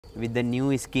with the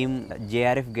new scheme,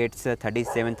 JRF gets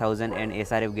 37,000 and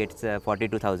SRF gets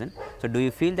 42,000. So do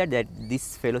you feel that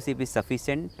this fellowship is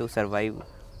sufficient to survive?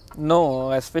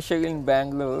 No, especially in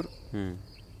Bangalore. Hmm.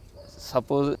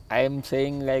 Suppose I am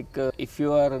saying like if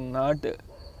you are not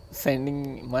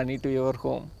sending money to your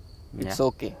home, it's Yeah.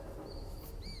 okay.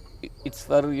 It's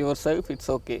for yourself, it's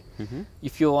okay. Mm-hmm.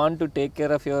 If you want to take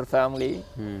care of your family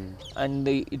and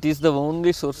it is the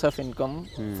only source of income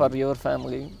for your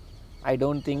family, I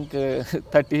don't think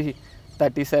 30,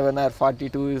 37 or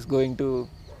 42 is going to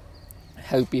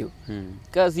help you,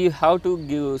 because you have to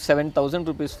give 7,000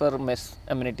 rupees for mess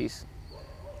amenities.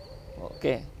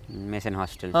 Okay. Mess and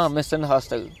hostels. Mess and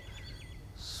hostel.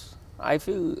 I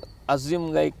feel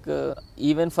assume like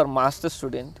even for master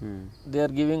student, they are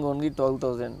giving only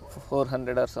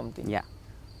 12,400 or something. Yeah.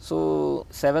 So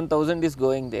 7,000 is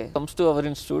going there. Comes to our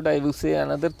institute, I will say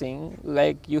another thing,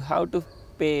 like you have to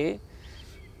pay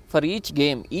for each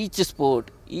game, each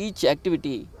sport, each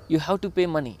activity. You have to pay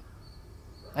money.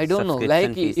 I don't know.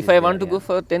 Like if I want to go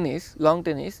for tennis, long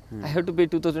tennis, I have to pay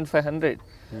 2,500.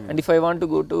 And if I want to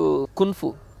go to Kung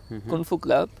Fu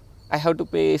club, I have to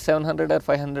pay 700 or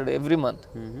 500 every month.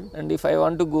 And if I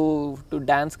want to go to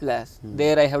dance class,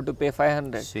 there I have to pay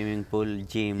 500. Swimming pool,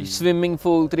 gym. Swimming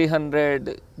pool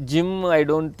 300. Gym, I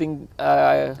don't think.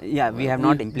 Yeah, we have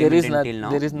not implemented until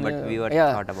now, but we were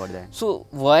thought about that. So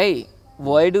why?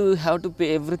 Why do you have to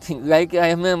pay everything? Like I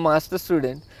am a master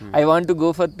student, I want to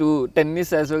go for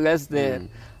tennis as well as there,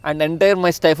 and entire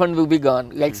my stipend will be gone.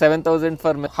 Like 7,000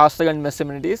 for hostel and mess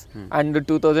amenities, and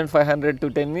 2,500 to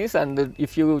tennis, and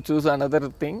if you choose another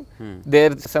thing,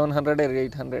 there 700 or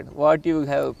 800. What you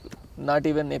have? Not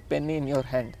even a penny in your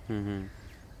hand.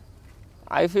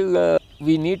 I feel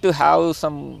we need to have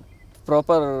some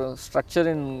proper structure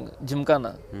in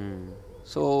Gymkhana.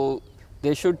 So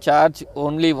they should charge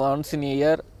only once in a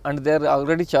year, and they are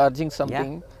already charging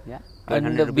something. Yeah.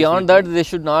 And beyond that, they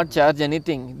should not charge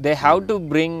anything. They have to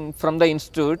bring from the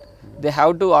institute. They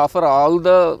have to offer all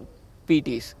the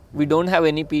PTs. We don't have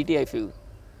any PT. I feel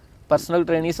personal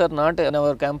trainees are not in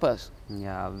our campus.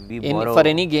 Yeah, For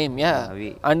any game. Yeah,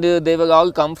 and they will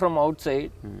all come from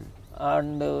outside,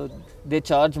 and they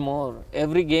charge more.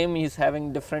 Every game is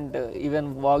having different.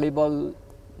 Even volleyball,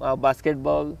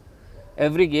 basketball.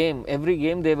 Every game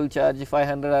they will charge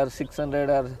 500 or 600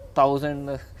 or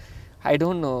 1,000. I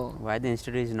don't know why the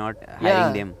institute is not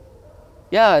hiring them.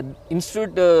 Yeah,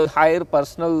 institute hire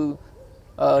personal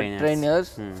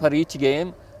trainers for each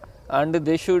game, and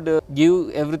they should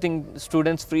give everything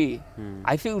students free.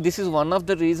 I feel this is one of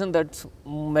the reasons that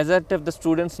majority of the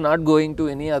students not going to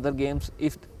any other games.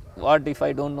 If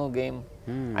I don't know game,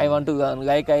 I want to learn.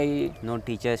 Like no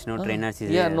teachers, no trainers is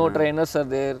there. Yeah, no trainers are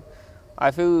there.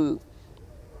 I feel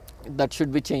that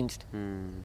should be changed.